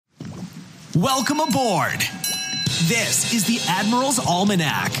Welcome aboard. This is the Admiral's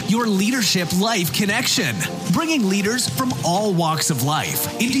Almanac, your leadership life connection, bringing leaders from all walks of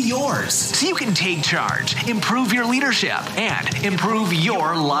life into yours so you can take charge, improve your leadership, and improve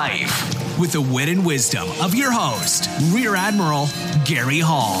your life. With the wit and wisdom of your host, Rear Admiral Gary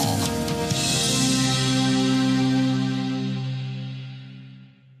Hall.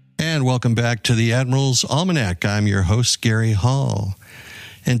 And welcome back to the Admiral's Almanac. I'm your host, Gary Hall.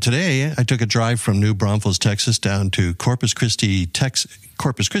 And today, I took a drive from New Braunfels, Texas, down to Corpus Christi,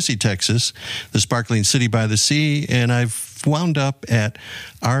 Texas, the sparkling city by the sea, and I've wound up at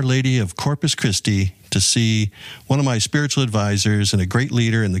Our Lady of Corpus Christi to see one of my spiritual advisors and a great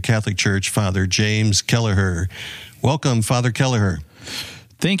leader in the Catholic Church, Father James Kelleher. Welcome, Father Kelleher.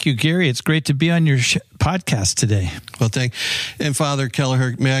 Thank you, Gary. It's great to be on your podcast today. Well, and Father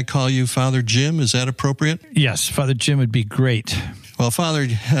Kelleher, may I call you Father Jim? Is that appropriate? Yes, Father Jim would be great. Well, Father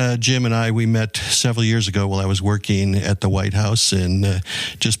Jim and I, we met several years ago while I was working at the White House, and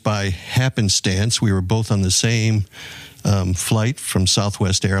just by happenstance, we were both on the same flight from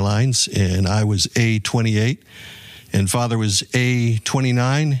Southwest Airlines, and I was A28, and Father was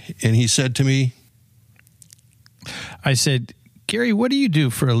A29, and he said to me, I said, Gary, what do you do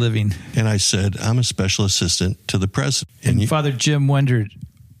for a living? And I said, I'm a special assistant to the president. And Father Jim wondered,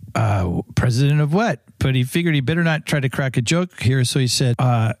 president of what? But he figured he better not try to crack a joke here, so he said,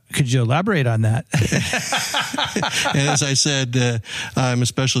 could you elaborate on that? And as I said, I'm a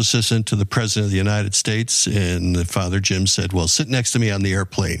special assistant to the President of the United States, and Father Jim said, well, sit next to me on the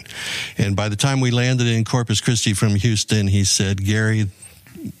airplane. And by the time we landed in Corpus Christi from Houston, he said, Gary,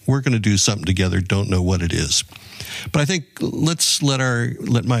 we're going to do something together, don't know what it is. But I think let's let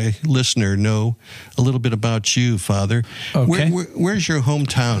my listener know a little bit about you, Father. Okay. Where's your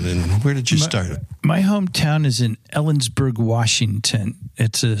hometown, and where did you start? My hometown is in Ellensburg, Washington.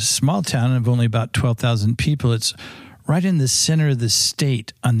 It's a small town of only about 12,000 people. It's right in the center of the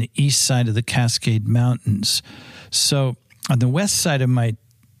state on the east side of the Cascade Mountains. So on the west side of my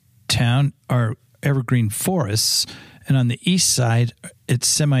town are evergreen forests, and on the east side, it's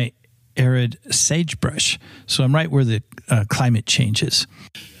semi-arid sagebrush. So I'm right where the climate changes.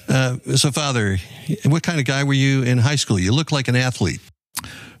 So, Father, what kind of guy were you in high school? You look like an athlete.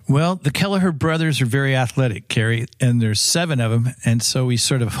 Well, the Kelleher brothers are very athletic, Carrie, and there's 7 of them, and so we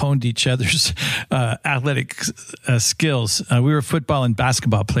sort of honed each other's athletic skills. We were football and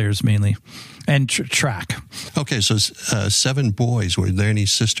basketball players mainly, and track. Okay, so 7 boys. Were there any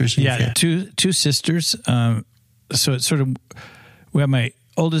sisters? Yeah, two sisters. So it's sort of, we have my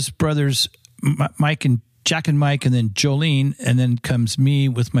oldest brothers, Jack and Mike, and then Jolene, and then comes me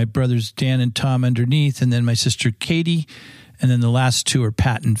with my brothers Dan and Tom underneath, and then my sister Katie, and then the last 2 are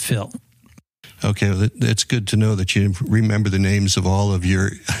Pat and Phil. Okay, well, that's good to know that you remember the names of all of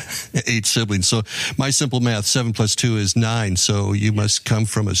your 8 siblings. So my simple math, 7 plus 2 is 9, so you must come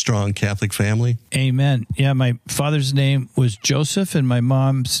from a strong Catholic family? Amen. Yeah, my father's name was Joseph, and my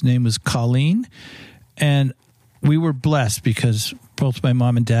mom's name was Colleen, and we were blessed because both my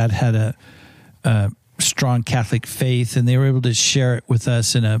mom and dad had a strong Catholic faith, and they were able to share it with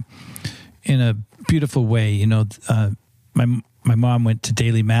us in a beautiful way. You know, my mom went to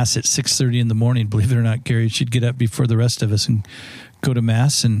daily mass at 6:30 in the morning. Believe it or not, Gary, she'd get up before the rest of us and go to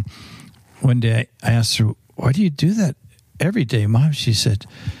mass. And one day I asked her, "Why do you do that every day, Mom?" She said,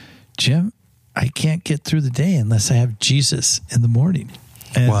 "Jim, I can't get through the day unless I have Jesus in the morning."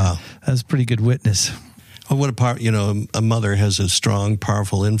 And wow, that's a pretty good witness. Well, what a part, a mother has a strong,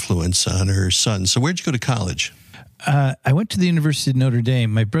 powerful influence on her son. So where'd you go to college? I went to the University of Notre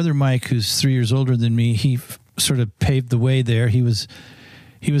Dame. My brother Mike, who's 3 years older than me, he sort of paved the way there. He was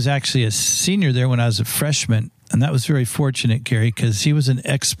actually a senior there when I was a freshman, and that was very fortunate, Gary, because he was an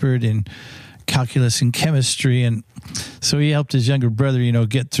expert in calculus and chemistry, and so he helped his younger brother,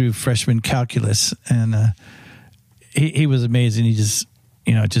 get through freshman calculus, and he was amazing. He just,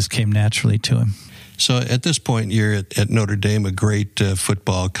 it just came naturally to him. So at this point, you're at Notre Dame, a great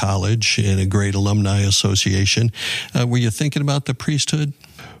football college and a great alumni association. Were you thinking about the priesthood?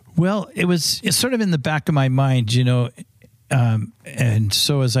 Well, it's sort of in the back of my mind, and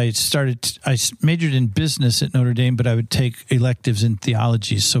so as I majored in business at Notre Dame, but I would take electives in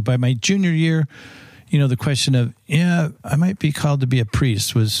theology. So by my junior year, the question of, I might be called to be a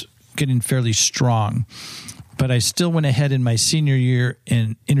priest was getting fairly strong. But I still went ahead in my senior year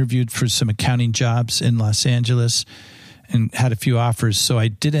and interviewed for some accounting jobs in Los Angeles and had a few offers. So I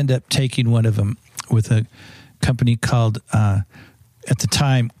did end up taking one of them with a company called, at the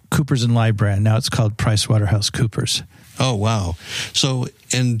time, Coopers and Lybrand. Now it's called PricewaterhouseCoopers. Oh, wow. So,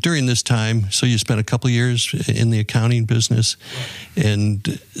 and during this time, so you spent a couple of years in the accounting business.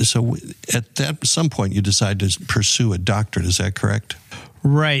 And so at some point you decided to pursue a doctorate. Is that correct?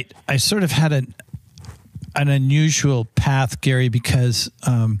 Right. I sort of had an unusual path, Gary, because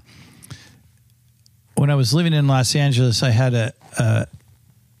when I was living in Los Angeles, I had a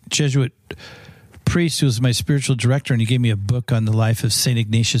Jesuit priest who was my spiritual director, and he gave me a book on the life of St.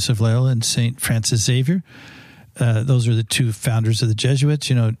 Ignatius of Loyola and St. Francis Xavier. Those are the two founders of the Jesuits.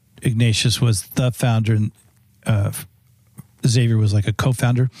 You know, Ignatius was the founder, and Xavier was like a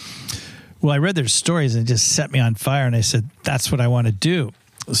co-founder. Well, I read their stories, and it just set me on fire, and I said, that's what I want to do.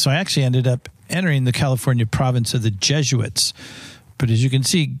 So I actually ended up entering the California province of the Jesuits. But as you can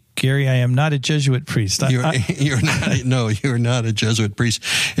see, Gary, I am not a Jesuit priest. You're not. No, you're not a Jesuit priest.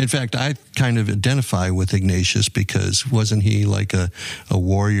 In fact, I kind of identify with Ignatius because wasn't he like a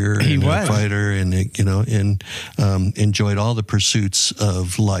warrior and a fighter, and enjoyed all the pursuits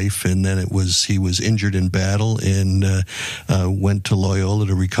of life, and then he was injured in battle and went to Loyola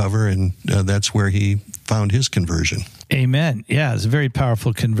to recover, and that's where he found his conversion. Amen. Yeah, it's a very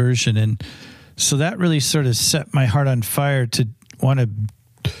powerful conversion, and so that really sort of set my heart on fire to want to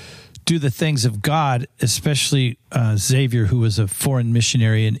do the things of God, especially Xavier, who was a foreign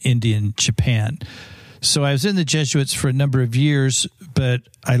missionary in India and Japan. So I was in the Jesuits for a number of years, but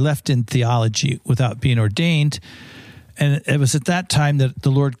I left in theology without being ordained. And it was at that time that the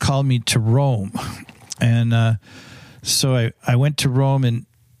Lord called me to Rome. And so I went to Rome in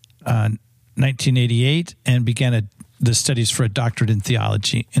 1988 and began the studies for a doctorate in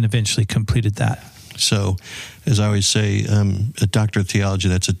theology and eventually completed that. So, as I always say, a doctorate of theology,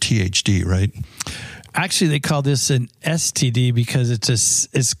 that's a THD, right? Actually, they call this an STD because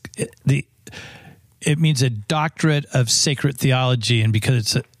it means a doctorate of sacred theology, and because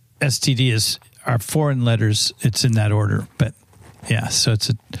it's a STD is our foreign letters, it's in that order. But yeah, so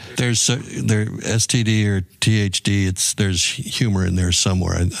it's there's STD or THD. There's humor in there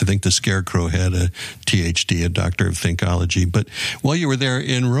somewhere. I think the Scarecrow had a THD, a Doctor of Theology. But while you were there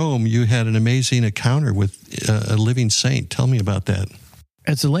in Rome, you had an amazing encounter with a living saint. Tell me about that.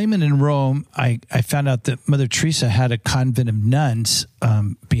 As a layman in Rome, I found out that Mother Teresa had a convent of nuns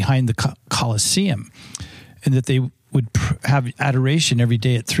behind the Colosseum, and that they would have adoration every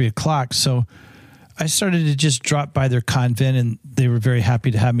day at 3:00. So I started to just drop by their convent, and they were very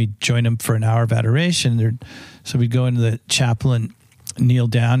happy to have me join them for an hour of adoration. So we'd go into the chapel and kneel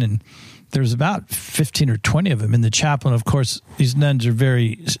down, and there was about 15 or 20 of them in the chapel. And of course, these nuns are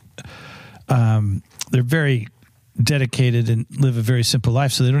they're very dedicated and live a very simple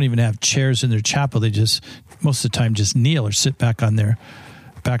life. So they don't even have chairs in their chapel. They just, most of the time, just kneel or sit back on their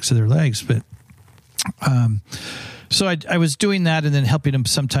backs of their legs. But so I was doing that and then helping them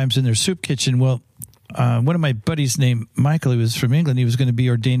sometimes in their soup kitchen. Well, one of my buddies named Michael, he was from England, he was going to be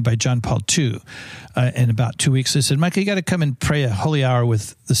ordained by John Paul II in about 2 weeks. I said, Michael, you got to come and pray a holy hour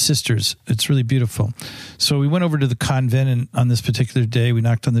with the sisters. It's really beautiful. So we went over to the convent, and on this particular day, we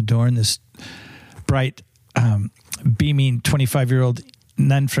knocked on the door, and this bright, beaming 25-year-old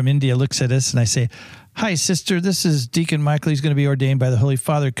nun from India looks at us, and I say, hi, sister, this is Deacon Michael. He's going to be ordained by the Holy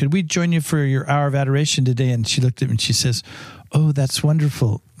Father. Could we join you for your hour of adoration today? And she looked at me and she says, oh, that's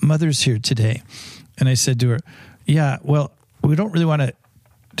wonderful. Mother's here today. And I said to her, yeah, well, we don't really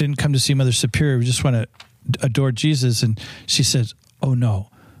didn't come to see Mother Superior. We just want to adore Jesus. And she says, oh, no,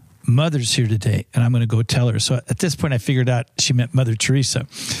 Mother's here today, and I'm going to go tell her. So at this point, I figured out she meant Mother Teresa.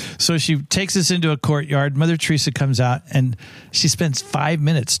 So she takes us into a courtyard. Mother Teresa comes out, and she spends 5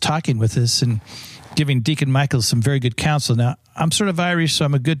 minutes talking with us and giving Deacon Michael some very good counsel. Now, I'm sort of Irish, so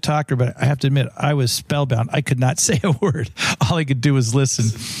I'm a good talker, but I have to admit, I was spellbound. I could not say a word. All I could do was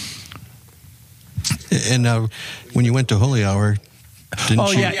listen. And now, when you went to Holy Hour,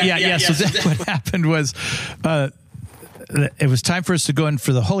 didn't you? Yeah. So that's what happened was, it was time for us to go in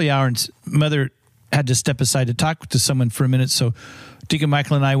for the Holy Hour, and Mother had to step aside to talk to someone for a minute. So Deacon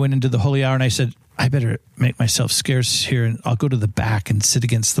Michael and I went into the Holy Hour, and I said, I better make myself scarce here, and I'll go to the back and sit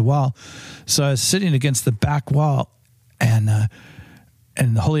against the wall. So I was sitting against the back wall, and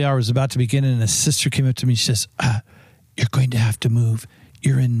the Holy Hour was about to begin, and a sister came up to me. She says, you're going to have to move.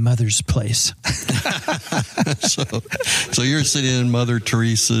 You're in Mother's place. So you're sitting in Mother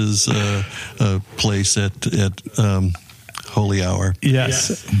Teresa's place at Holy Hour.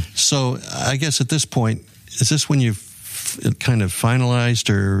 Yes. So I guess at this point, is this when you've kind of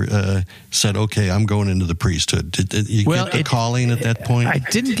finalized or said, okay, I'm going into the priesthood? Did you get the calling at that point? I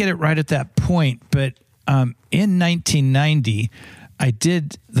didn't get it right at that point, but in 1990, I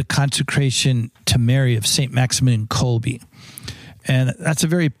did the consecration to Mary of St. Maximilian Kolbe. And that's a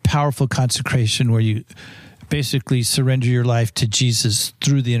very powerful consecration where you basically surrender your life to Jesus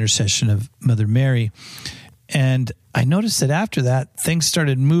through the intercession of Mother Mary. And I noticed that after that, things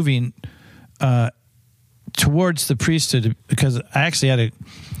started moving towards the priesthood, because I actually had a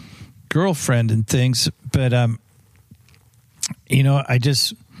girlfriend and things, but,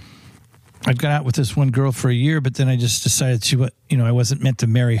 I'd gone out with this one girl for a year, but then I just decided I wasn't meant to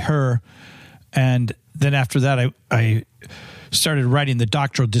marry her. And then after that, I started writing the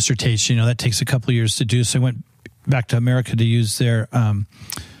doctoral dissertation. That takes a couple of years to do. So I went back to America to use their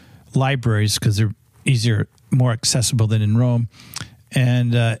libraries because they're easier, more accessible than in Rome.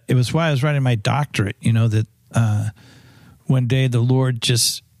 And it was while I was writing my doctorate, that one day the Lord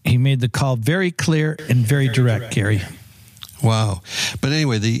he made the call very clear and very direct, Gary. Wow. But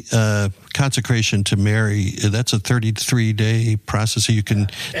anyway, the consecration to Mary, that's a 33-day process. So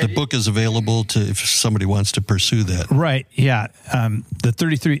the book is available if somebody wants to pursue that. Right. Yeah.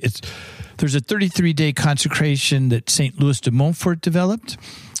 There's a 33-day consecration that St. Louis de Montfort developed.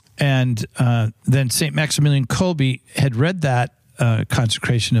 And then St. Maximilian Kolbe had read that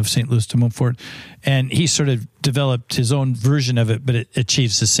consecration of St. Louis de Montfort, and he sort of developed his own version of it, but it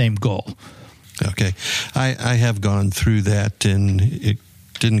achieves the same goal. Okay. I have gone through that, and it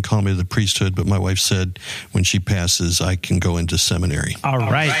didn't call me to the priesthood, but my wife said when she passes, I can go into seminary. All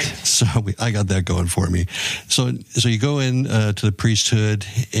right. So I got that going for me. So you go in to the priesthood,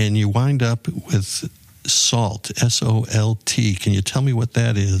 and you wind up with SALT, S-O-L-T. Can you tell me what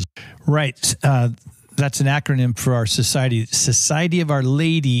that is? Right. That's an acronym for our society, Society of Our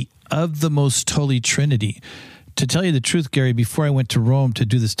Lady of the Most Holy Trinity. To tell you the truth, Gary, before I went to Rome to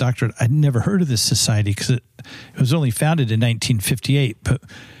do this doctorate, I'd never heard of this society because it was only founded in 1958. But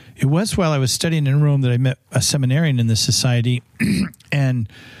it was while I was studying in Rome that I met a seminarian in the society. And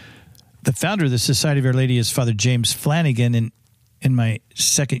the founder of the Society of Our Lady is Father James Flanagan. And in my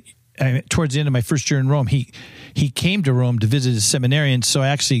towards the end of my first year in Rome, he came to Rome to visit his seminarian. So I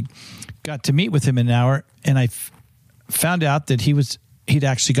actually got to meet with him an hour, and I found out that he'd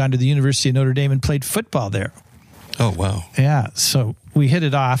actually gone to the University of Notre Dame and played football there. Oh, wow. Yeah, so we hit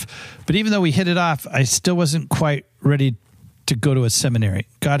it off. But even though we hit it off, I still wasn't quite ready to go to a seminary.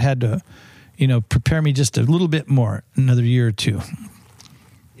 God had to, prepare me just a little bit more, another year or two.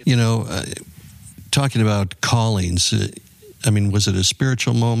 Talking about callings, was it a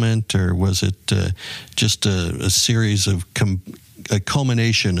spiritual moment, or was it just a series of a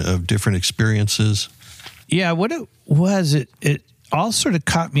culmination of different experiences? Yeah, what it was, it all sort of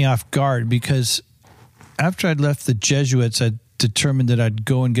caught me off guard, because after I'd left the Jesuits, I determined that I'd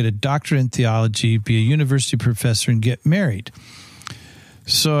go and get a doctorate in theology, be a university professor, and get married.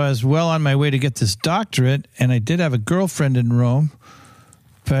 So I was well on my way to get this doctorate, and I did have a girlfriend in Rome,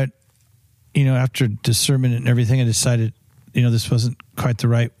 but, after discernment and everything, I decided, this wasn't quite the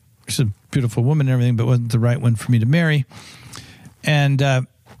right, she's a beautiful woman and everything, but wasn't the right one for me to marry. And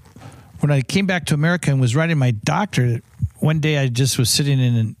when I came back to America and was writing my doctorate, one day I just was sitting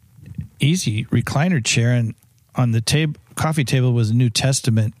in an easy recliner chair, and on the coffee table was a New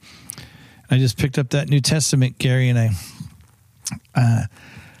Testament. I just picked up that New Testament, Gary, and I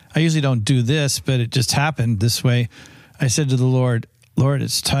usually don't do this, but it just happened this way. I said to the Lord,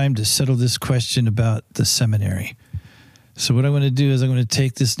 it's time to settle this question about the seminary. So what I'm going to do is I'm going to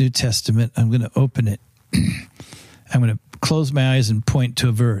take this New Testament, I'm going to open it, I'm going to close my eyes and point to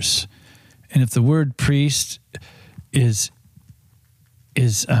a verse. And if the word priest is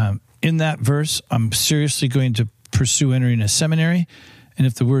in that verse, I'm seriously going to pursue entering a seminary. And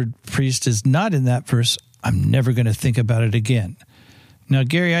if the word priest is not in that verse, I'm never going to think about it again. Now,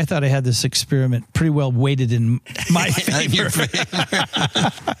 Gary, I thought I had this experiment pretty well weighted in my favor.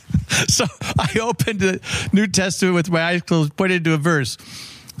 So I opened the New Testament with my eyes closed, pointed to a verse.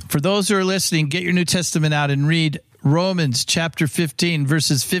 For those who are listening, get your New Testament out and read Romans chapter 15,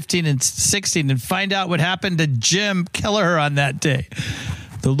 verses 15 and 16, and find out what happened to Jim Kelleher on that day.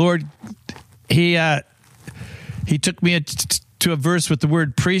 The Lord, he took me to a verse with the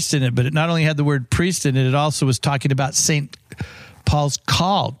word priest in it, but it not only had the word priest in it, it also was talking about St. Paul's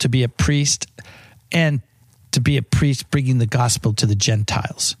call to be a priest, and to be a priest bringing the gospel to the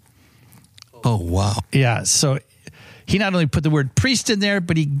Gentiles. Oh, wow. Yeah, so he not only put the word priest in there,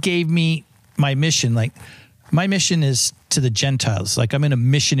 but he gave me my mission. Like, my mission is to the Gentiles. Like, I'm in a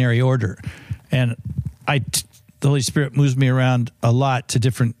missionary order, and the Holy Spirit moves me around a lot to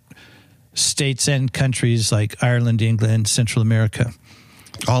different states and countries like Ireland, England, Central America.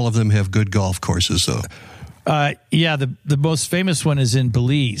 All of them have good golf courses, though. Yeah, the most famous one is in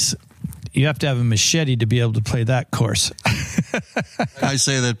Belize. you have to have a machete to be able to play that course. I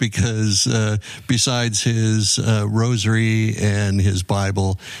say that because besides his rosary and his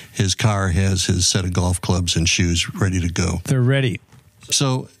Bible, his car has his set of golf clubs and shoes ready to go. They're ready.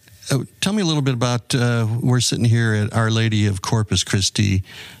 So tell me a little bit about, we're sitting here at Our Lady of Corpus Christi.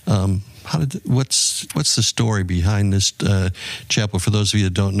 What's the story behind this chapel? For those of you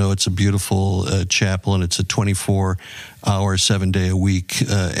that don't know, it's a beautiful chapel, and it's a 24-hour, 7-day-a-week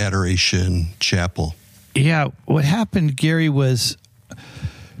adoration chapel. Yeah, what happened, Gary, was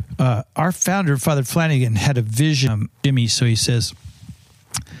our founder, Father Flanagan, had a vision. Jimmy, so he says,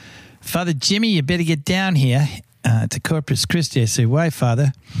 Father Jimmy, you better get down here to Corpus Christi. I say, why,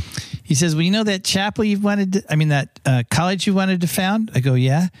 Father? He says, well, you know that chapel you wanted to, that college you wanted to found? I go,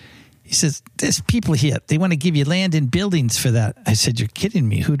 yeah. He says, there's people here. They want to give you land and buildings for that. I said, you're kidding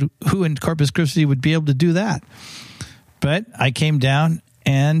me. Who in Corpus Christi would be able to do that? But I came down,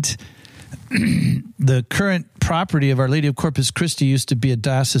 and the current property of Our Lady of Corpus Christi used to be a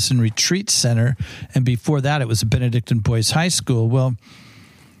diocesan retreat center, and before that it was a Benedictine boys' high school. Well,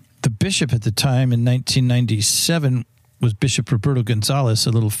 the bishop at the time in 1997 was Bishop Roberto Gonzalez,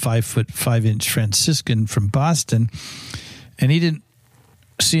 a little 5'5" Franciscan from Boston, and he didn't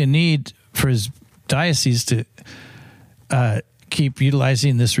see a need for his diocese to keep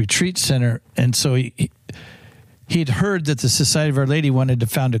utilizing this retreat center. And so he'd heard that the Society of Our Lady wanted to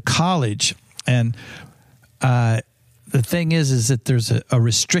found a college. And the thing is that there's a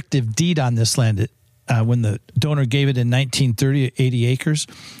restrictive deed on this land. When the donor gave it in 1930, 80 acres,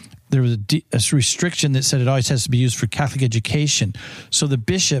 there was a restriction that said it always has to be used for Catholic education. So the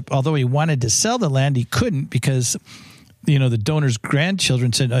bishop, although he wanted to sell the land, he couldn't because the donor's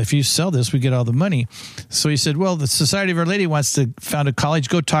grandchildren said, if you sell this, we get all the money. So he said, well, the Society of Our Lady wants to found a college.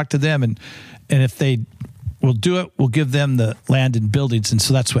 Go talk to them. And if they will do it, we'll give them the land and buildings. And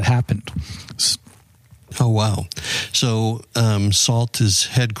so that's what happened. Oh, wow. So SALT is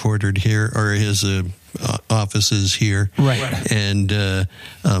headquartered here, or his office is here. Right. And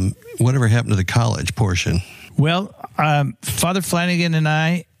whatever happened to the college portion? Well, Father Flanagan and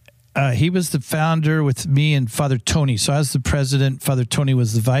I, he was the founder with me and Father Tony. So I was the president. Father Tony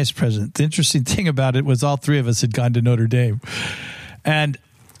was the vice president. The interesting thing about it was all three of us had gone to Notre Dame. And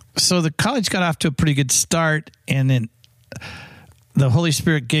so the college got off to a pretty good start. And then the Holy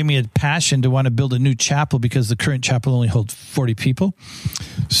Spirit gave me a passion to want to build a new chapel because the current chapel only holds 40 people.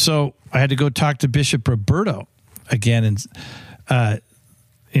 So I had to go talk to Bishop Roberto again and,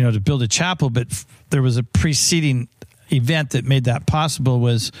 to build a chapel. But there was a preceding event that made that possible.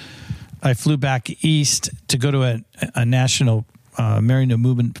 Was I flew back east to go to a national Marino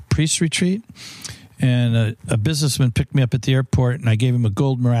Movement priest retreat, and a businessman picked me up at the airport, and I gave him a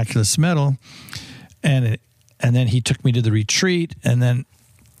gold miraculous medal, and then he took me to the retreat, and then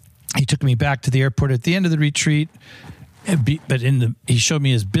he took me back to the airport at the end of the retreat, but he showed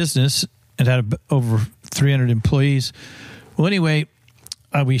me his business. It had over 300 employees. Well, anyway,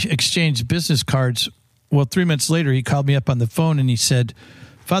 we exchanged business cards. Well, 3 minutes later, he called me up on the phone and he said,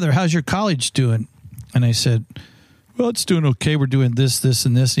 Father, how's your college doing? And I said, well, it's doing okay. We're doing this, this,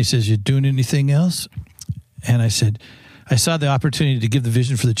 and this. And he says, you doing anything else? And I said, I saw the opportunity to give the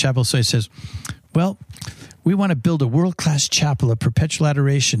vision for the chapel. So I says, well, we want to build a world-class chapel of perpetual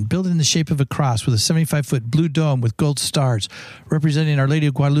adoration, built in the shape of a cross with a 75-foot blue dome with gold stars, representing Our Lady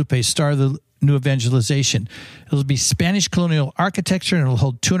of Guadalupe, star of the new evangelization. It'll be Spanish colonial architecture, and it'll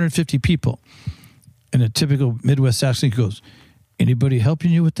hold 250 people. And a typical Midwest accent goes, anybody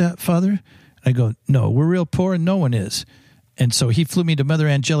helping you with that, Father? And I go, no, we're real poor and no one is. And so he flew me to Mother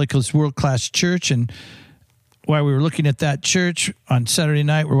Angelica's world-class church. And while we were looking at that church on Saturday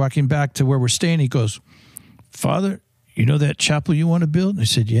night, we're walking back to where we're staying. He goes, Father, you know that chapel you want to build? And I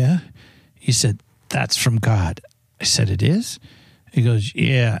said, yeah. He said, that's from God. I said, it is? He goes,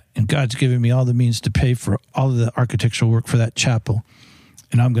 yeah. And God's given me all the means to pay for all of the architectural work for that chapel.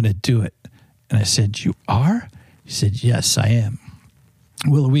 And I'm going to do it. And I said, you are? He said, yes, I am.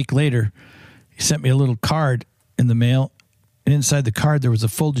 Well, a week later, he sent me a little card in the mail. And inside the card, there was a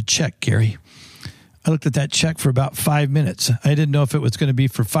folded check, Gary. I looked at that check for about 5 minutes. I didn't know if it was going to be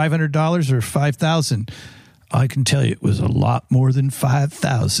for $500 or $5,000. I can tell you it was a lot more than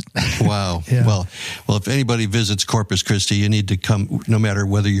 5,000. Wow. Yeah. Well, if anybody visits Corpus Christi, you need to come, no matter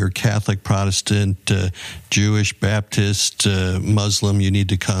whether you're Catholic, Protestant, Jewish, Baptist, Muslim, you need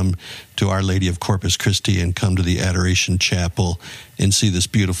to come to Our Lady of Corpus Christi and come to the Adoration Chapel and see this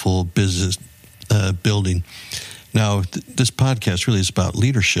beautiful business building. Now, this podcast really is about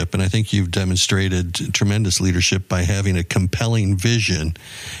leadership, and I think you've demonstrated tremendous leadership by having a compelling vision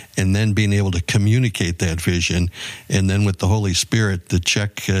and then being able to communicate that vision. And then with the Holy Spirit, the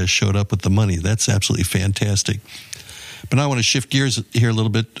check showed up with the money. That's absolutely fantastic. But now I want to shift gears here a little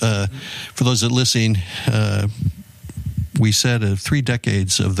bit. For those that are listening, we said 3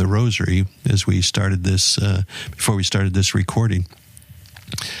 decades of the Rosary as we started this, before we started this recording.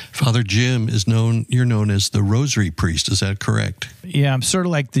 Father Jim you're known as the Rosary Priest. Is that correct? Yeah, I'm sort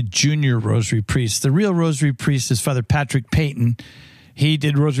of like the junior Rosary Priest. The real Rosary Priest is Father Patrick Peyton. He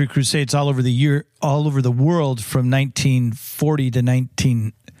did Rosary Crusades all over the world from 1940 to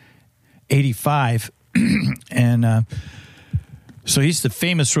 1985. And so he's the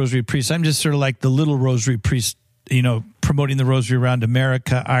famous Rosary Priest. I'm just sort of like the little Rosary Priest, promoting the Rosary around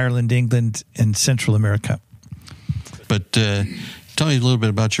America, Ireland, England, and Central America. But tell me a little bit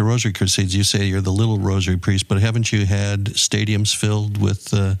about your Rosary Crusades. You say you're the little Rosary Priest, but haven't you had stadiums filled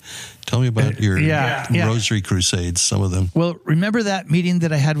with... tell me about your Rosary Crusades, some of them. Well, remember that meeting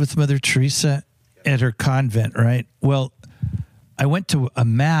that I had with Mother Teresa at her convent, right? Well, I went to a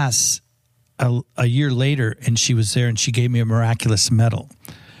Mass a year later, and she was there, and she gave me a miraculous medal.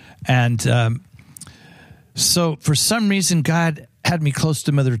 And so for some reason, God had me close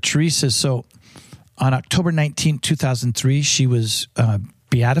to Mother Teresa, so... On October 19, 2003, she was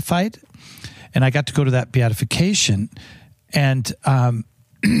beatified, and I got to go to that beatification. And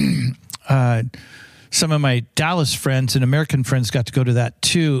some of my Dallas friends and American friends got to go to that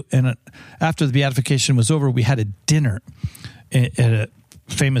too. And after the beatification was over, we had a dinner at a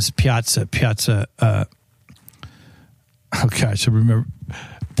famous piazza. I remember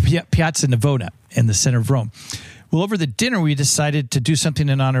Piazza Navona in the center of Rome. Well, over the dinner, we decided to do something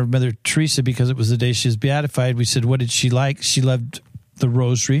in honor of Mother Teresa because it was the day she was beatified. We said, what did she like? She loved the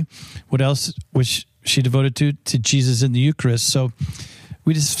Rosary. What else was she devoted to? To Jesus in the Eucharist. So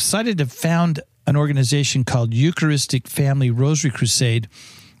we decided to found an organization called Eucharistic Family Rosary Crusade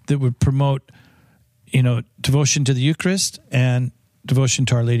that would promote, devotion to the Eucharist and devotion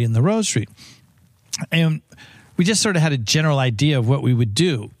to Our Lady in the Rosary. And we just sort of had a general idea of what we would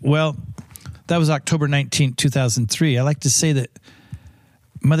do. Well, that was October 19, 2003. I like to say that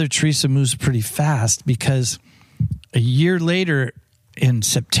Mother Teresa moves pretty fast because a year later, in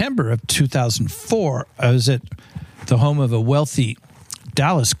September of 2004, I was at the home of a wealthy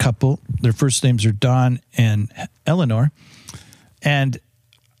Dallas couple. Their first names are Don and Eleanor. And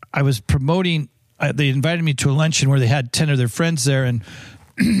I was promoting, they invited me to a luncheon where they had 10 of their friends there. And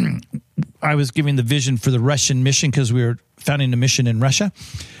I was giving the vision for the Russian mission because we were founding a mission in Russia.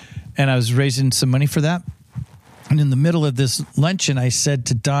 And I was raising some money for that. And in the middle of this luncheon, I said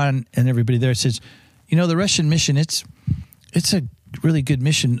to Don and everybody there, I said, the Russian mission, it's a really good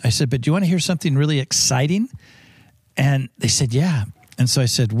mission. I said, but do you want to hear something really exciting? And they said, yeah. And so I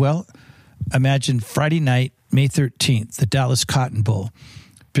said, well, imagine Friday night, May 13th, the Dallas Cotton Bowl.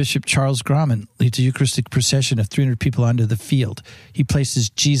 Bishop Charles Grauman leads a Eucharistic procession of 300 people onto the field. He places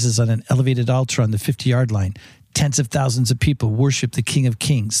Jesus on an elevated altar on the 50-yard line. Tens of thousands of people worship the King of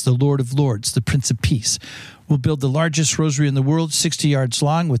Kings, the Lord of Lords, the Prince of Peace. We'll build the largest rosary in the world, 60 yards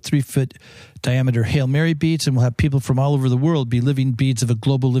long with 3-foot diameter Hail Mary beads, and we'll have people from all over the world be living beads of a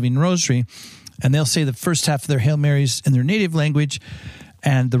global living rosary. And they'll say the first half of their Hail Marys in their native language,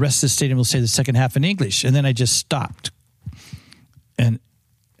 and the rest of the stadium will say the second half in English. And then I just stopped. And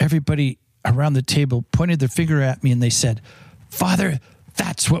everybody around the table pointed their finger at me, and they said, Father,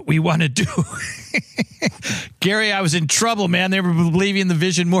 that's what we want to do. Gary, I was in trouble, man. They were believing the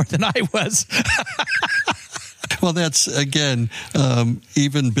vision more than I was. Well, that's, again,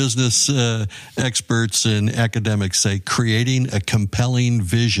 even business experts and academics say creating a compelling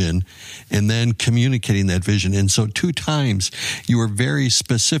vision and then communicating that vision. And so 2 times you were very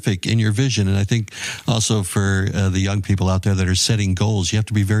specific in your vision. And I think also for the young people out there that are setting goals, you have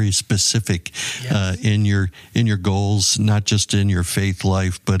to be very specific in your goals, not just in your faith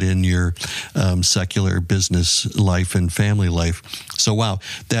life, but in your secular business life and family life. So, wow,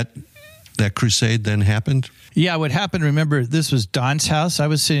 that crusade then happened? Yeah, what happened, remember, this was Don's house. I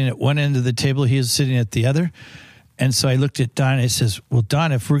was sitting at one end of the table. He was sitting at the other. And so I looked at Don and I says, well,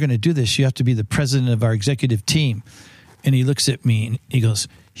 Don, if we're going to do this, you have to be the president of our executive team. And he looks at me and he goes,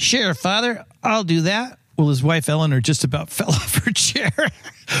 sure, Father, I'll do that. Well, his wife, Eleanor, just about fell off her chair.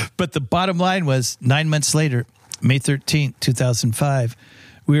 But the bottom line was 9 months later, May 13th, 2005,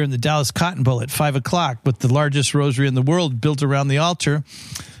 we were in the Dallas Cotton Bowl at 5 o'clock with the largest rosary in the world built around the altar.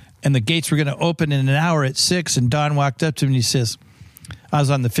 And the gates were going to open in an hour at 6. And Don walked up to me and he says, I was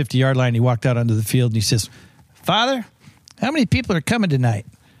on the 50-yard line. He walked out onto the field and he says, Father, how many people are coming tonight?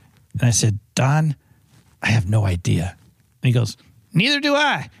 And I said, Don, I have no idea. And he goes, neither do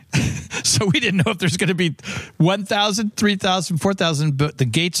I. So we didn't know if there's going to be 1,000, 3,000, 4,000, but the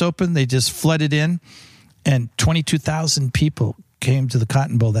gates opened. They just flooded in, and 22,000 people came to the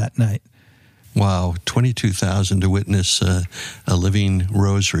Cotton Bowl that night. Wow, 22,000 to witness a living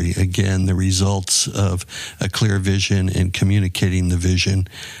rosary. Again, the results of a clear vision and communicating the vision.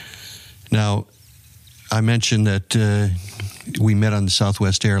 Now, I mentioned that we met on the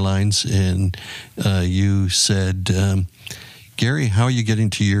Southwest Airlines, and you said, Gary, how are you getting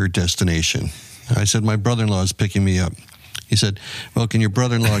to your destination? I said, my brother-in-law is picking me up. He said, well, can your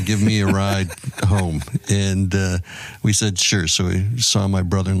brother-in-law give me a ride home? And we said, sure. So we saw my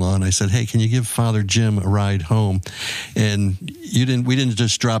brother-in-law, and I said, hey, can you give Father Jim a ride home? And we didn't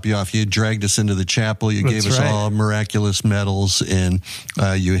just drop you off. You dragged us into the chapel. You gave us all miraculous medals, and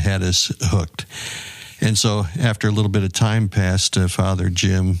you had us hooked. And so after a little bit of time passed, Father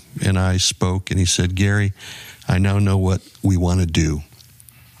Jim and I spoke, and he said, Gary, I now know what we want to do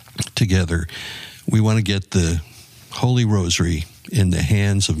together. We want to get the Holy Rosary in the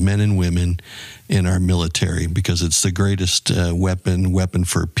hands of men and women in our military, because it's the greatest weapon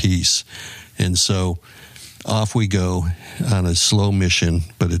for peace. And so off we go on a slow mission,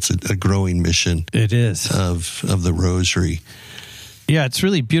 but it's a growing mission. It is. Of the Rosary. Yeah, it's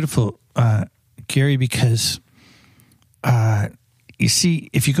really beautiful, Gary, because you see,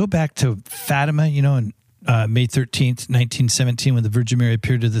 if you go back to Fatima, on May 13th, 1917, when the Virgin Mary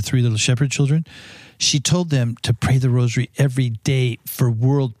appeared to the three little shepherd children, she told them to pray the rosary every day for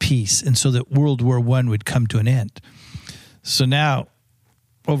world peace, and so that World War I would come to an end. So now,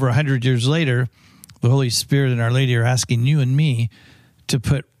 over 100 years later, the Holy Spirit and Our Lady are asking you and me to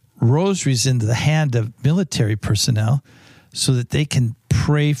put rosaries into the hand of military personnel so that they can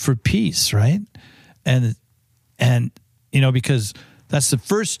pray for peace, right? And because that's the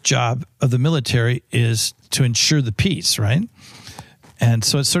first job of the military, is to ensure the peace, right? And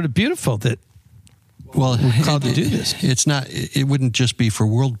so it's sort of beautiful that we're called to do this. It wouldn't just be for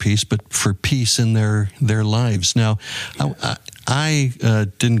world peace, but for peace in their lives. Now, I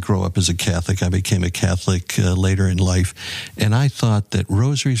didn't grow up as a Catholic. I became a Catholic later in life, and I thought that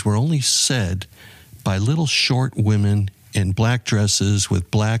rosaries were only said by little short women in black dresses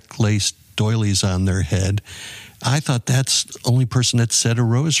with black lace doilies on their head. I thought that's the only person that said a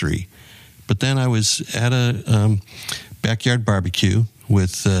rosary. But then I was at a backyard barbecue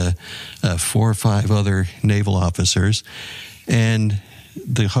with 4 or 5 other naval officers, and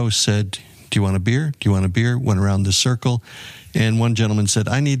the host said, do you want a beer? Do you want a beer? Went around the circle, and one gentleman said,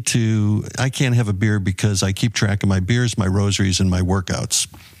 I can't have a beer because I keep track of my beers, my rosaries, and my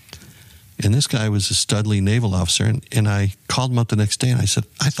workouts. And this guy was a studly naval officer, and I called him up the next day, and I said,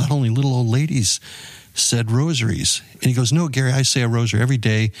 I thought only little old ladies said rosaries. And he goes, no, Gary, I say a rosary every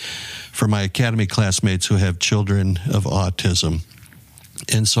day for my academy classmates who have children of autism.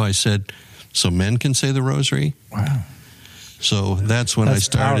 And so I said, so men can say the rosary? Wow. So that's when I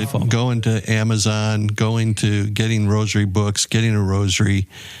started going to Amazon, getting rosary books, getting a rosary,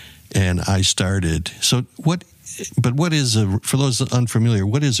 and I started. So what is for those unfamiliar,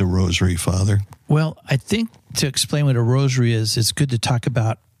 what is a rosary, Father? Well, I think to explain what a rosary is, it's good to talk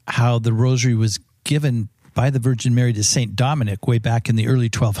about how the rosary was given by the Virgin Mary to St. Dominic way back in the early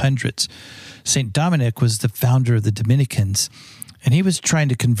 1200s. St. Dominic was the founder of the Dominicans, and he was trying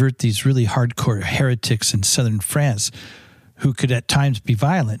to convert these really hardcore heretics in southern France who could at times be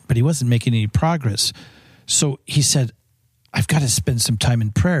violent, but he wasn't making any progress. So he said, I've got to spend some time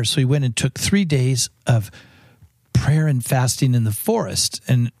in prayer. So he went and took 3 days of prayer and fasting in the forest.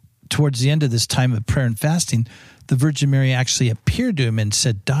 And towards the end of this time of prayer and fasting, the Virgin Mary actually appeared to him and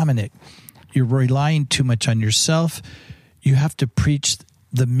said, Dominic, you're relying too much on yourself. You have to preach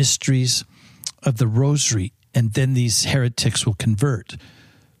the mysteries of the rosary, and then these heretics will convert.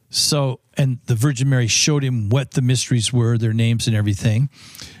 So, and the Virgin Mary showed him what the mysteries were, their names and everything.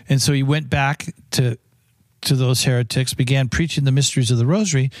 And so he went back to those heretics, began preaching the mysteries of the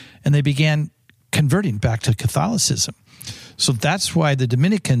rosary, and they began converting back to Catholicism. So that's why the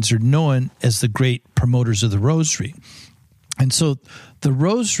Dominicans are known as the great promoters of the rosary. And so the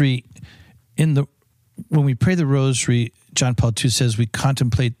rosary, when we pray the rosary, John Paul II says we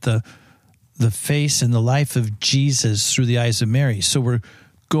contemplate the face and the life of Jesus through the eyes of Mary. So we're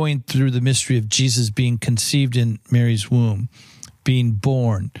going through the mystery of Jesus being conceived in Mary's womb, being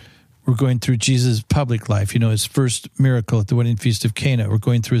born. We're going through Jesus' public life, his first miracle at the wedding feast of Cana. We're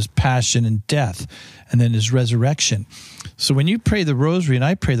going through his passion and death, and then his resurrection. So when you pray the rosary and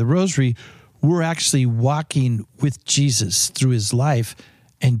I pray the rosary, we're actually walking with Jesus through his life,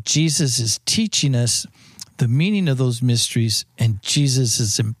 and Jesus is teaching us the meaning of those mysteries, and Jesus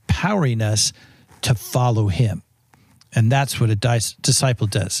is empowering us to follow him. And that's what a disciple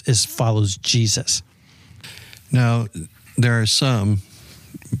does, is follows Jesus. Now, there are some,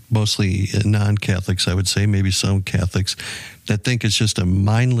 mostly non-Catholics, I would say, maybe some Catholics, that think it's just a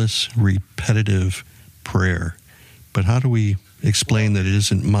mindless, repetitive prayer. But how do we explain that it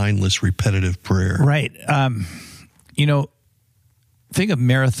isn't mindless, repetitive prayer? Right. Think of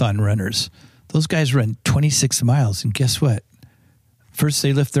marathon runners. Those guys run 26 miles, and guess what? First,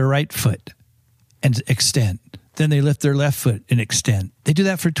 they lift their right foot and extend. Then they lift their left foot and extend. They do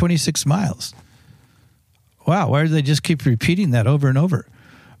that for 26 miles. Wow, why do they just keep repeating that over and over?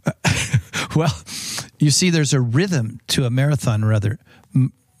 Well, you see, there's a rhythm to a marathon runner,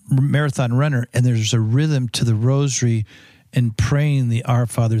 and there's a rhythm to the Rosary and praying the Our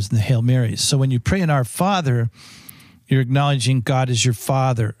Fathers and the Hail Marys. So when you pray an Our Father, you're acknowledging God as your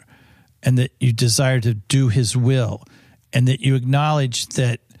Father, and that you desire to do his will, and that you acknowledge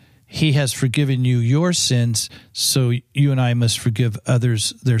that he has forgiven you your sins, so you and I must forgive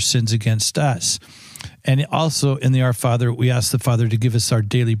others their sins against us. And also in the Our Father, we ask the Father to give us our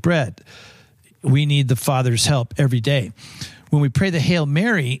daily bread. We need the Father's help every day. When we pray the Hail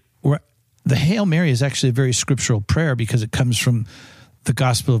Mary, the Hail Mary is actually a very scriptural prayer because it comes from the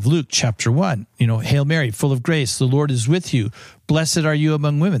Gospel of Luke, chapter 1. Hail Mary, full of grace, the Lord is with you. Blessed are you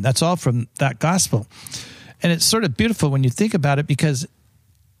among women. That's all from that gospel. And it's sort of beautiful when you think about it, because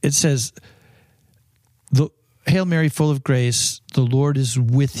it says, the Hail Mary, full of grace, the Lord is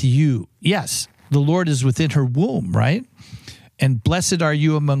with you. Yes, the Lord is within her womb, right? And blessed are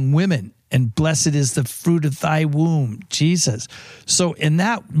you among women, and blessed is the fruit of thy womb, Jesus. So in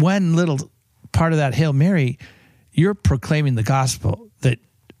that one little part of that Hail Mary, you're proclaiming the gospel, that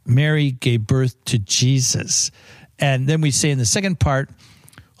Mary gave birth to Jesus. And then we say in the second part,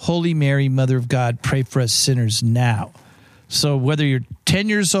 Holy Mary, Mother of God, pray for us sinners now. So whether you're 10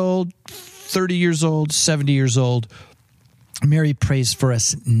 years old, 30 years old, 70 years old, Mary prays for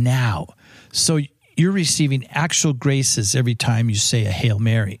us now. So you're receiving actual graces every time you say a Hail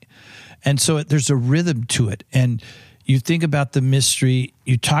Mary. And so there's a rhythm to it. And you think about the mystery,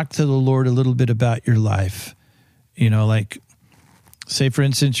 you talk to the Lord a little bit about your life. Like, say, for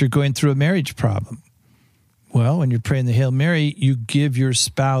instance, you're going through a marriage problem. Well, when you're praying the Hail Mary, you give your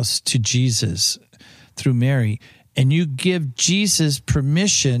spouse to Jesus through Mary, and you give Jesus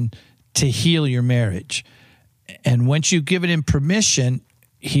permission to heal your marriage. And once you've given him permission,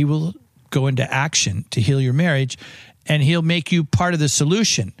 he will go into action to heal your marriage, and he'll make you part of the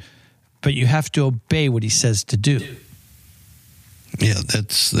solution. But you have to obey what he says to do. Yeah,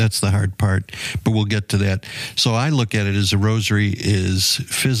 that's the hard part, but we'll get to that. So I look at it as the Rosary is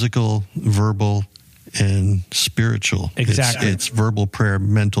physical, verbal, and spiritual. Exactly. It's verbal prayer,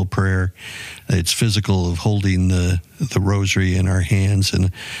 mental prayer. It's physical, of holding the Rosary in our hands.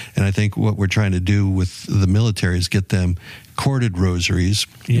 And I think what we're trying to do with the military is get them corded rosaries,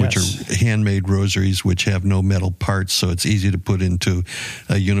 yes, which are handmade rosaries, which have no metal parts, so it's easy to put into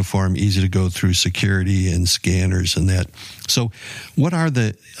a uniform, easy to go through security and scanners and that. So what are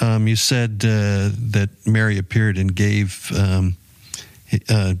the, you said that Mary appeared and gave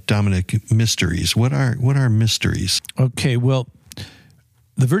Dominic mysteries. What are mysteries? Okay, well,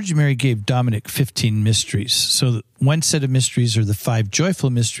 the Virgin Mary gave Dominic 15 mysteries. So one set of mysteries are the 5 joyful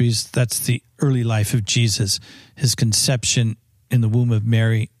mysteries. That's the early life of Jesus, his conception in the womb of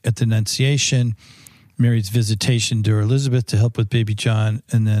Mary at the Annunciation, Mary's visitation to Elizabeth to help with baby John,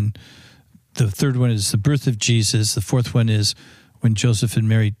 and then the third one is the birth of Jesus. The fourth one is when Joseph and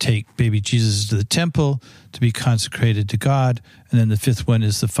Mary take baby Jesus to the temple to be consecrated to God. And then the fifth one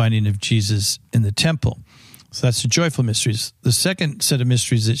is the finding of Jesus in the temple. So that's the joyful mysteries. The second set of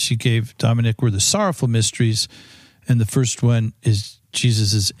mysteries that she gave Dominic were the sorrowful mysteries. And the first one is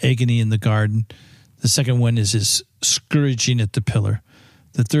Jesus' agony in the garden. The second one is his scourging at the pillar.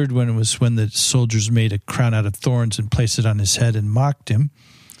 The third one was when the soldiers made a crown out of thorns and placed it on his head and mocked him.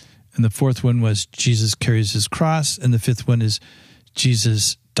 And the fourth one was Jesus carries his cross. And the fifth one is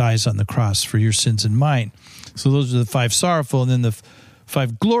Jesus dies on the cross for your sins and mine. So those are the 5 sorrowful. And then the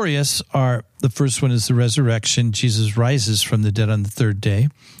 5 glorious are, the first one is the resurrection. Jesus rises from the dead on the third day,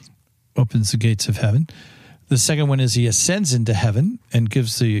 opens the gates of heaven. The second one is he ascends into heaven and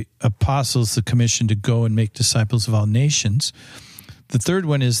gives the apostles the commission to go and make disciples of all nations. The third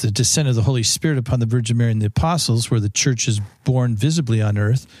one is the descent of the Holy Spirit upon the Virgin Mary and the apostles, where the church is born visibly on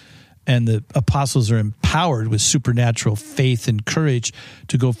earth, and the apostles are empowered with supernatural faith and courage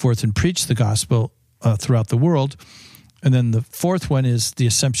to go forth and preach the gospel throughout the world. And then the fourth one is the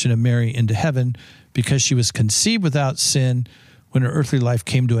assumption of Mary into heaven, because she was conceived without sin. When her earthly life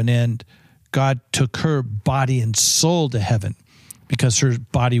came to an end, God took her body and soul to heaven, because her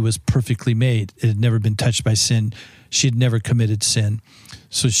body was perfectly made. It had never been touched by sin. She had never committed sin.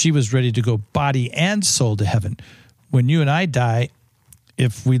 So she was ready to go body and soul to heaven. When you and I die,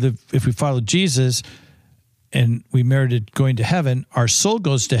 if we follow Jesus and we merited going to heaven, our soul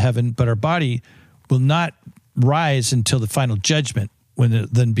goes to heaven, but our body will not rise until the final judgment, when there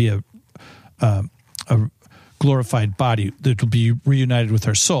then be a glorified body that will be reunited with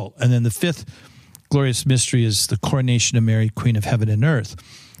our soul. And then the fifth glorious mystery is the coronation of Mary, Queen of Heaven and Earth.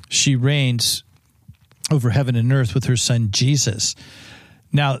 She reigns over heaven and earth with her son Jesus.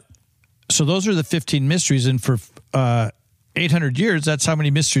 Now, so those are the 15 mysteries, and for 800 years, that's how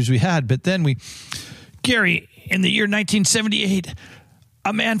many mysteries we had. But then Gary, in the year 1978,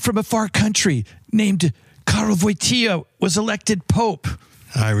 a man from a far country named Karol Wojtyła was elected Pope.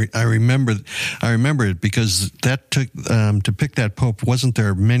 I remember it, because that took to pick that pope. Wasn't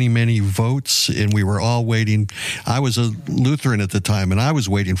there many votes, and we were all waiting. I was a Lutheran at the time, and I was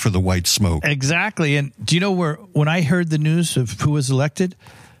waiting for the white smoke. Exactly. And do you know when I heard the news of who was elected,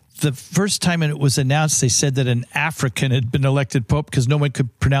 the first time it was announced, they said that an African had been elected pope because no one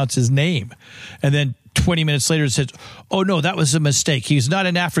could pronounce his name, and then 20 minutes later, it said, "Oh no, that was a mistake. He's not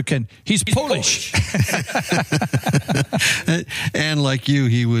an African. He's Polish." And like you,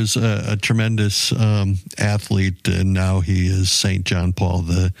 he was a tremendous athlete, and now he is Saint John Paul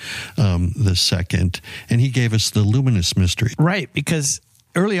the Second, and he gave us the Luminous Mystery. Right, because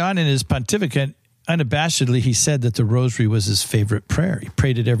early on in his pontificate, unabashedly, he said that the Rosary was his favorite prayer. He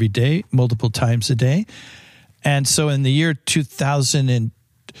prayed it every day, multiple times a day, and so in the year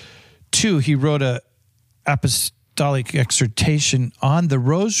 2002, he wrote a apostolic exhortation on the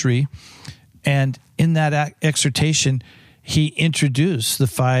Rosary, and in that exhortation, he introduced the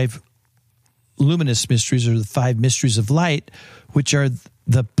 5 luminous mysteries, or the 5 mysteries of light, which are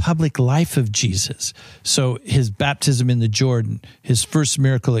the public life of Jesus. So his baptism in the Jordan, his first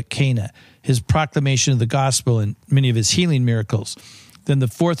miracle at Cana, his proclamation of the gospel, and many of his healing miracles. Then the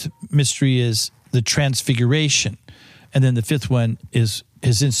 4th mystery is the Transfiguration, and then the 5th one is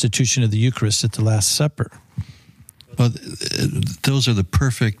his institution of the Eucharist at the Last Supper. Well, those are the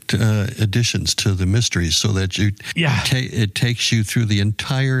perfect additions to the mysteries, so that it takes you through the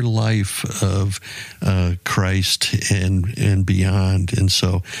entire life of Christ and beyond, and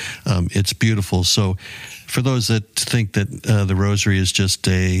so it's beautiful. So, for those that think that the Rosary is just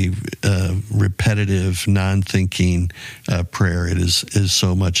a repetitive, non-thinking prayer, it is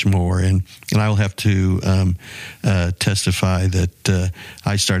so much more. And I will have to testify that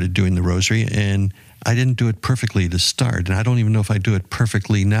I started doing the Rosary, and I didn't do it perfectly to start, and I don't even know if I do it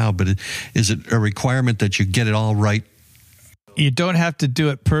perfectly now, but is it a requirement that you get it all right? You don't have to do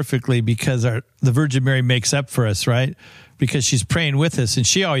it perfectly, because the Virgin Mary makes up for us, right? Because she's praying with us, and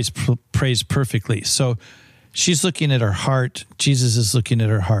she always prays perfectly. So she's looking at our heart. Jesus is looking at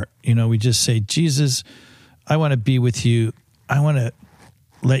our heart. We just say, "Jesus, I want to be with you. I want to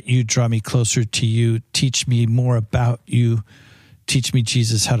let you draw me closer to you. Teach me more about you. Teach me,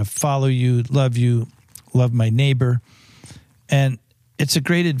 Jesus, how to follow you, love my neighbor." And it's a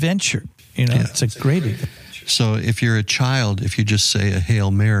great adventure. It's a great adventure. So if you're a child, if you just say a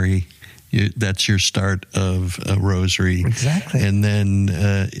Hail Mary, that's your start of a Rosary. Exactly. And then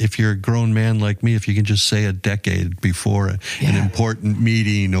if you're a grown man like me, if you can just say a decade before an important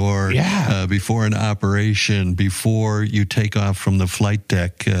meeting, or before an operation, before you take off from the flight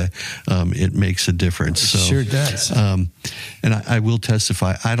deck, it makes a difference. It sure does. And I will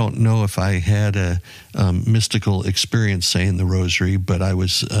testify, I don't know if I had a mystical experience saying the Rosary, but I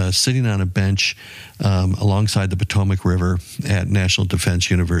was sitting on a bench alongside the Potomac River at National Defense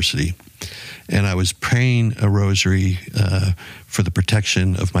University, and I was praying a Rosary for the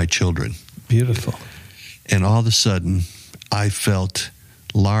protection of my children. Beautiful. And all of a sudden, I felt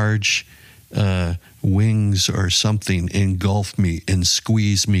large wings or something engulf me and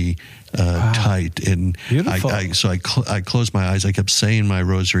squeeze me tight. And I closed my eyes. I kept saying my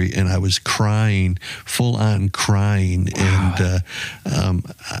Rosary, and I was crying, full on crying. Wow. And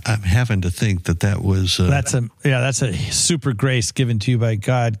I'm having to think that was that's a super grace given to you by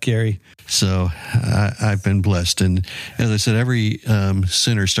God, Gary. So I've been blessed. And as I said, every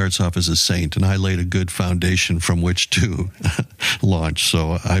sinner starts off as a saint, and I laid a good foundation from which to launch.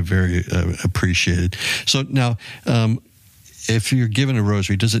 So I very appreciate it. So now, if you're given a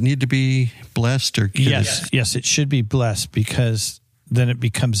Rosary, does it need to be blessed? Or yes, it should be blessed, because then it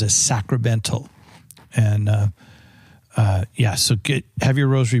becomes a sacramental. And so have your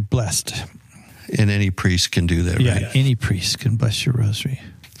Rosary blessed. And any priest can do that, right? Yeah, any priest can bless your Rosary.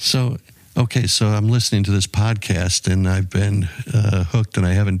 So Okay, so I'm listening to this podcast, and I've been hooked, and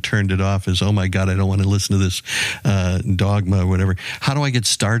I haven't turned it off. As, oh my God, I don't want to listen to this dogma or whatever. How do I get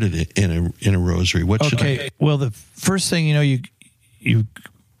started in a rosary? What should I? Well, the first thing,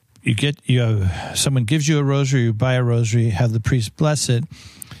 someone gives you a rosary, you buy a rosary, have the priest bless it,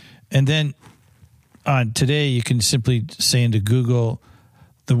 and then today you can simply say into Google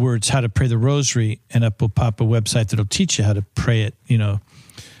the words "how to pray the rosary," and up will pop a website that'll teach you how to pray it.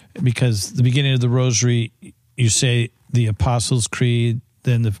 Because the beginning of the rosary, you say the Apostles' Creed,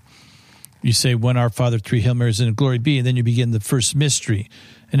 then you say one Our Father, 3 Hail Marys, and a Glory Be, and then you begin the first mystery.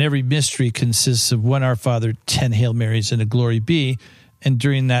 And every mystery consists of one Our Father, 10 Hail Marys, and a Glory Be. And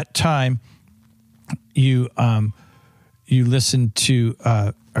during that time, you listen to,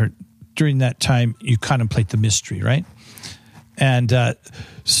 or during that time, you contemplate the mystery, right? And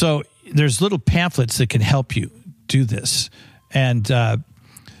so there's little pamphlets that can help you do this. And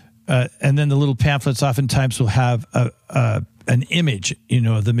then the little pamphlets oftentimes will have an image,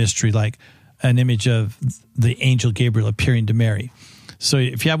 of the mystery, like an image of the angel Gabriel appearing to Mary. So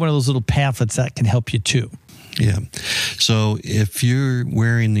if you have one of those little pamphlets, that can help you too. Yeah. So if you're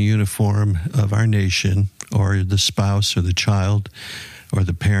wearing the uniform of our nation, or the spouse or the child or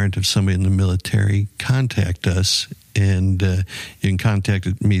the parent of somebody in the military, contact us. And you can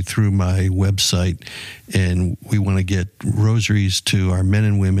contact me through my website, and we want to get rosaries to our men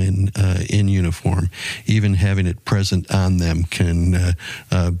and women in uniform. Even having it present on them can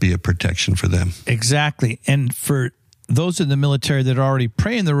be a protection for them. Exactly. And for those in the military that are already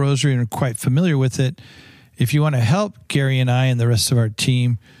praying the rosary and are quite familiar with it, if you want to help Gary and I and the rest of our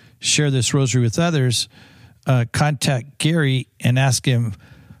team share this rosary with others, contact Gary and ask him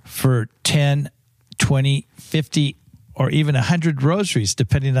for 10, 20, 50, or even 100 rosaries,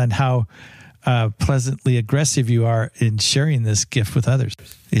 depending on how pleasantly aggressive you are in sharing this gift with others.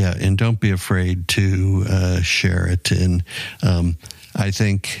 Yeah, and don't be afraid to share it. And I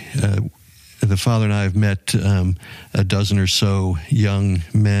think the Father and I have met a dozen or so young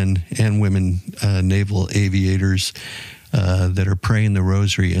men and women, naval aviators, that are praying the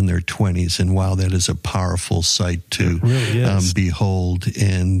rosary in their 20s. And wow, that is a powerful sight to really behold.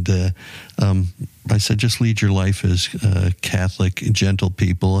 And I said, just lead your life as Catholic, gentle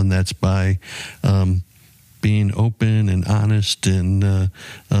people, and that's by being open and honest and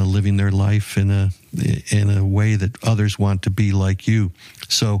living their life in a way that others want to be like you.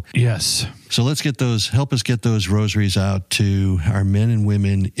 So yes. So help us get those rosaries out to our men and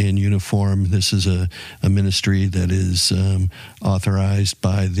women in uniform. This is a ministry that is authorized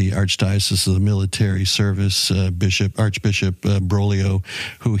by the Archdiocese of the Military Service, Archbishop Broglio,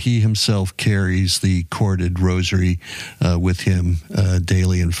 who he himself carries the corded rosary with him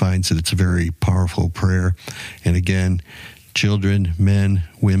daily and finds that it's a very powerful prayer. And again, children, men,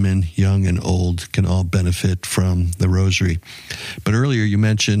 women, young and old can all benefit from the rosary. But earlier you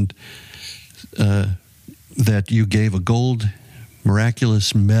mentioned that you gave a gold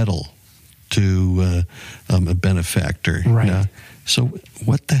miraculous medal to a benefactor. Right. Now, so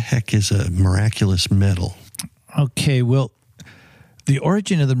what the heck is a miraculous medal? Okay, well, the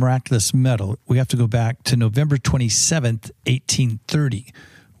origin of the miraculous medal, we have to go back to November 27th, 1830,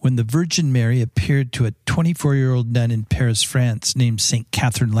 when the Virgin Mary appeared to a 24-year-old nun in Paris, France, named St.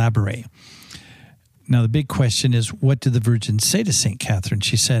 Catherine Labouré. Now, the big question is, what did the Virgin say to St. Catherine?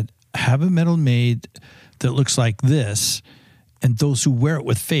 She said, have a medal made that looks like this, and those who wear it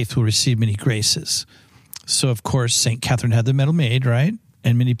with faith will receive many graces. So, of course, St. Catherine had the medal made, right?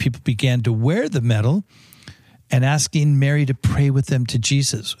 And many people began to wear the medal and asking Mary to pray with them to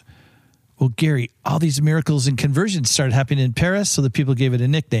Jesus. Well, Gary, all these miracles and conversions started happening in Paris, so the people gave it a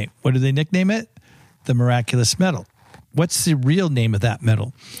nickname. What did they nickname it? The miraculous medal. What's the real name of that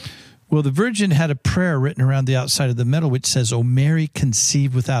medal? Well, the Virgin had a prayer written around the outside of the medal which says, "O Mary,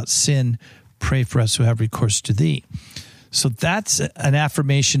 conceived without sin, pray for us who have recourse to thee." So that's an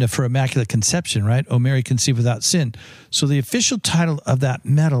affirmation of her Immaculate Conception, right? "O Mary, conceived without sin." So the official title of that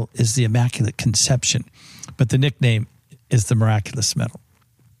medal is the Immaculate Conception, but the nickname is the Miraculous Medal.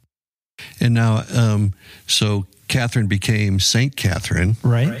 And now, so Catherine became Saint Catherine.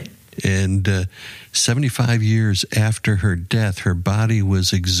 Right. And 75 years after her death, her body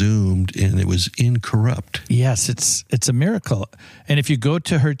was exhumed and it was incorrupt. Yes, it's a miracle. And if you go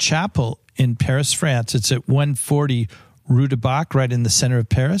to her chapel in Paris, France, it's at 140 Rue de Bac, right in the center of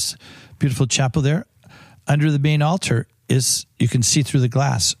Paris. Beautiful chapel there. Under the main altar is, you can see through the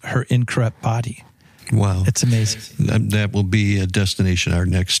glass, her incorrupt body. Wow. It's amazing. That will be a destination, our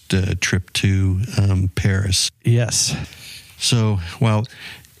next trip to Paris. Yes. So, well,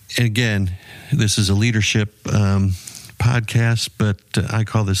 again, this is a leadership podcast, but I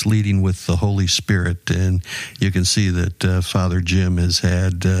call this Leading with the Holy Spirit. And you can see that Father Jim has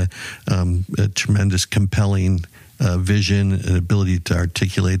had a tremendous, compelling vision, an ability to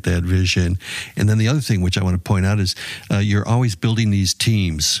articulate that vision. And then the other thing which I want to point out is you're always building these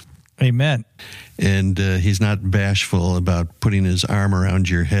teams. Amen. And he's not bashful about putting his arm around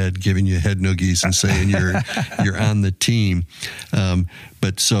your head, giving you head noogies, and saying you're on the team.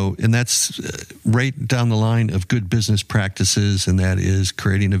 And that's right down the line of good business practices, and that is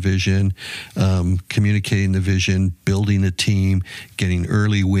creating a vision, communicating the vision, building a team, getting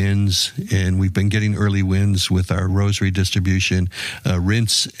early wins. And we've been getting early wins with our rosary distribution,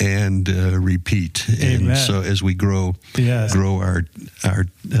 rinse and repeat. Amen. And so as we grow our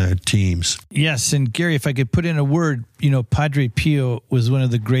teams. Yes, and Gary, if I could put in a word, Padre Pio was one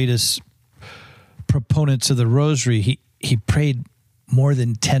of the greatest proponents of the rosary. He prayed more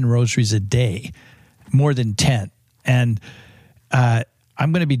than 10 rosaries a day, more than 10. And I'm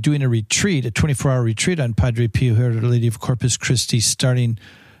going to be doing a 24-hour retreat on Padre Pio here at Our Lady of Corpus Christi, starting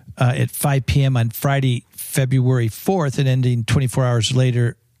at 5 p.m. on Friday, February 4th, and ending 24 hours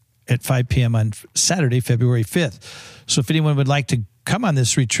later at 5 p.m. on Saturday, February 5th. So if anyone would like to come on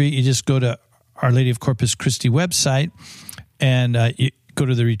this retreat, you just go to Our Lady of Corpus Christi website and you go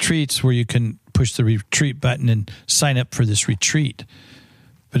to the retreats where you can push the retreat button and sign up for this retreat.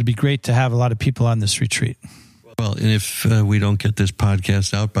 But it'd be great to have a lot of people on this retreat. Well, and if we don't get this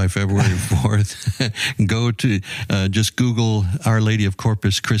podcast out by February 4th, go to just Google Our Lady of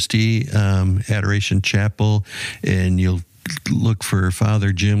Corpus Christi Adoration Chapel, and you'll look for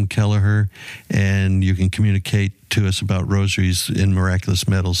Father Jim Kelleher, and you can communicate to us about rosaries and miraculous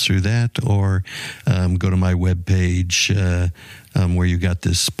medals through that, or go to my webpage where you got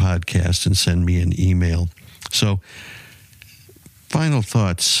this podcast and send me an email. So, final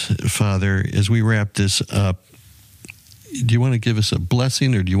thoughts, Father, as we wrap this up. Do you want to give us a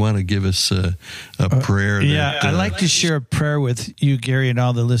blessing, or do you want to give us a prayer? I'd like to share a prayer with you, Gary, and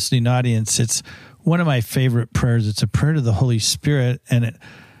all the listening audience. It's one of my favorite prayers. It's a prayer to the Holy Spirit, and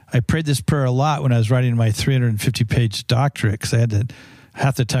I prayed this prayer a lot when I was writing my 350-page doctorate, because I had to,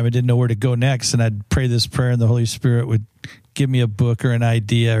 half the time I didn't know where to go next, and I'd pray this prayer, and the Holy Spirit would give me a book or an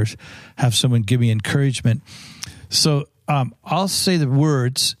idea, or have someone give me encouragement. So I'll say the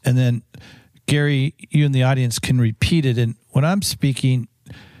words, and then Gary, you and the audience can repeat it. And when I'm speaking,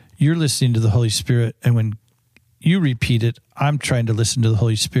 you're listening to the Holy Spirit, and when you repeat it, I'm trying to listen to the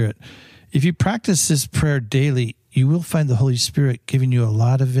Holy Spirit. If you practice this prayer daily, you will find the Holy Spirit giving you a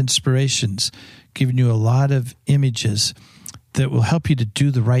lot of inspirations, giving you a lot of images that will help you to do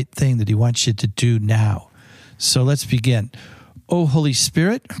the right thing that he wants you to do now. So let's begin. O Holy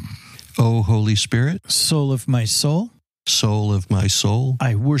Spirit. O Holy Spirit. Soul of my soul. Soul of my soul.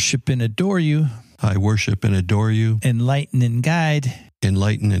 I worship and adore you. I worship and adore you. Enlighten and guide.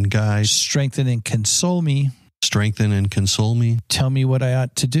 Enlighten and guide. Strengthen and console me. Strengthen and console me. Tell me what I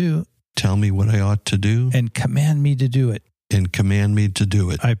ought to do. Tell me what I ought to do. And command me to do it. And command me to do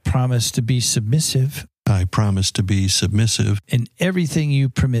it. I promise to be submissive. I promise to be submissive. In everything you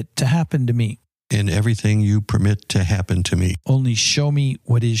permit to happen to me. In everything you permit to happen to me. Only show me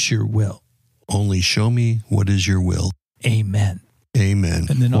what is your will. Only show me what is your will. Amen. Amen.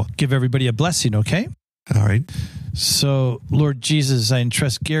 And then I'll give everybody a blessing, okay? All right. So, Lord Jesus, I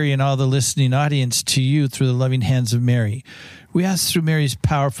entrust Gary and all the listening audience to you through the loving hands of Mary. We ask through Mary's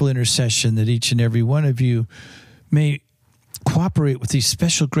powerful intercession that each and every one of you may cooperate with these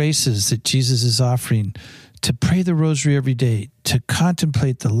special graces that Jesus is offering, to pray the rosary every day, to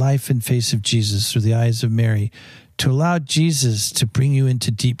contemplate the life and face of Jesus through the eyes of Mary, to allow Jesus to bring you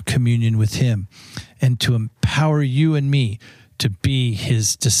into deep communion with him, and to empower you and me to be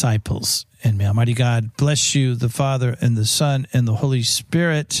his disciples. And may Almighty God bless you, the Father and the Son and the Holy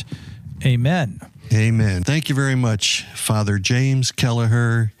Spirit. Amen. Amen. Thank you very much, Father James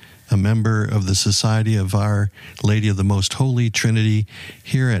Kelleher, a member of the Society of Our Lady of the Most Holy Trinity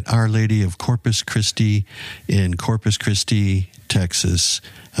here at Our Lady of Corpus Christi in Corpus Christi, Texas.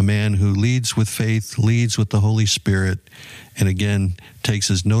 A man who leads with faith, leads with the Holy Spirit, and again takes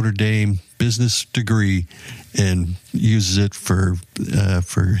his Notre Dame business degree and uses it for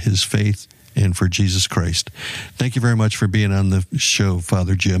his faith and for Jesus Christ. Thank you very much for being on the show,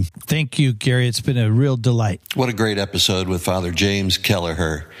 Father Jim. Thank you, Gary. It's been a real delight. What a great episode with Father James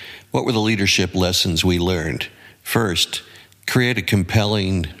Kelleher. What were the leadership lessons we learned? First, create a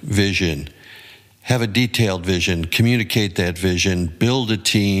compelling vision. Have a detailed vision, communicate that vision, build a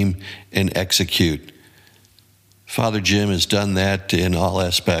team, and execute. Father Jim has done that in all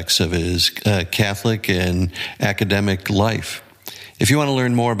aspects of his Catholic and academic life. If you want to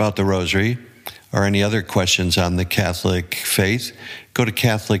learn more about the Rosary, or any other questions on the Catholic faith, go to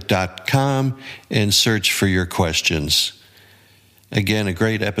Catholic.com and search for your questions. Again, a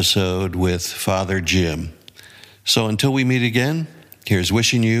great episode with Father Jim. So until we meet again, here's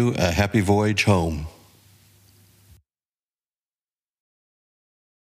wishing you a happy voyage home.